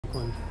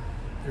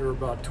They were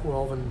about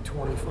 12 and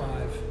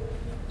 25.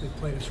 They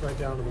played us right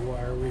down to the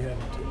wire. We had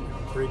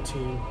a great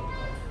team,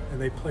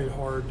 and they played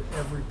hard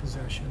every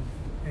possession.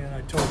 And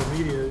I told the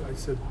media, I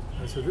said,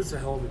 this is a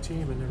hell of a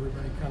team, and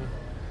everybody kind of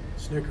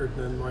snickered.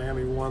 And then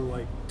Miami won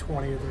like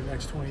 20 of their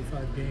next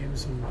 25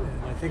 games, and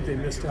I think they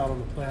missed out on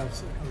the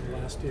playoffs on the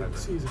last day of the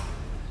season.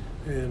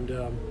 And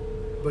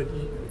but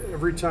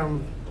every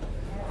time,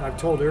 I've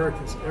told Erik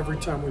this, every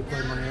time we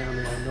play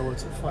Miami, I know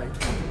it's a fight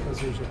because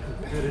there's a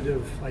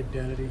competitive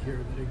identity here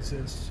that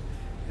exists.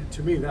 And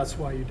to me, that's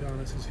why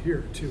Udonis is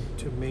here,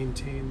 to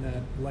maintain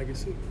that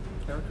legacy.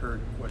 Erik heard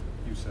what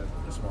you said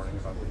this morning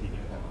about the media.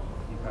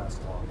 He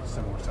passed along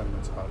similar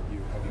sentiments about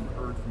you. Have you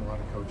heard from a lot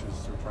of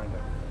coaches who are trying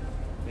to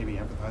maybe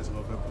empathize a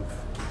little bit with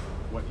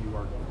what you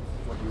are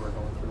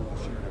going through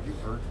this year? Have you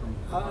heard from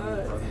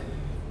your brother?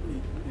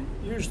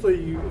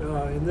 Usually,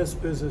 in this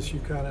business, you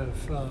kind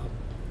of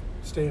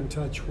stay in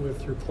touch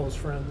with your close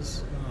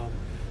friends.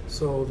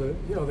 So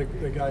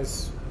the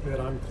guys that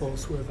I'm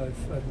close with,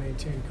 I've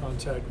maintained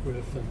contact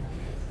with,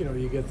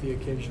 and you get the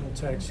occasional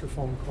text or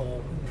phone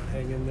call,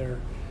 hang in there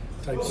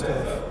type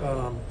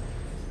stuff.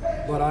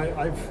 But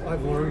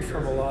I've learned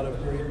from a lot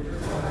of great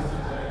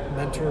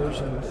mentors,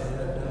 and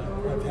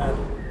I've had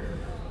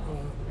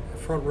a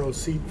front row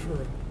seat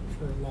for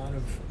a lot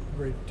of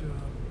great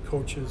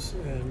coaches,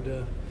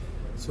 and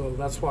so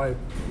that's why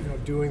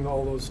doing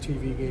all those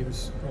TV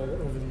games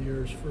over the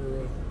years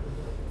for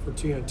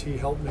TNT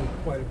helped me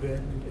quite a bit.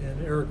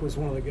 And Erik was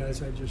one of the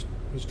guys I just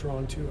was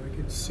drawn to. I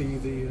could see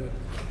the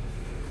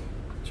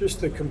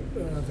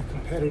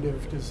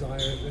competitive desire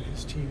that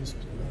his teams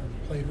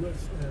played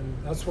with, and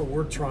that's what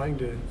we're trying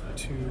to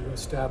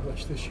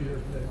establish this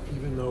year. That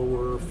even though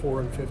we're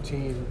 4 and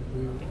 15,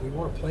 we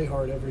want to play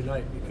hard every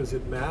night because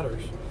it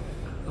matters.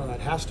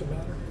 It has to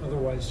matter.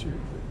 Otherwise,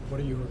 what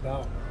are you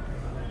about?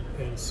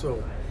 And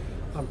so,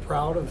 I'm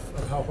proud of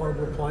how hard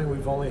we're playing.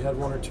 We've only had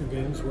 1 or 2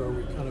 games where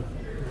we kind of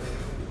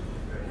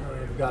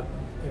got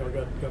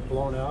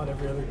blown out.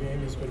 Every other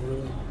game has been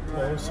really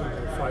close, and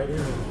we're fighting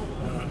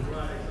and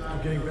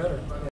we're getting better.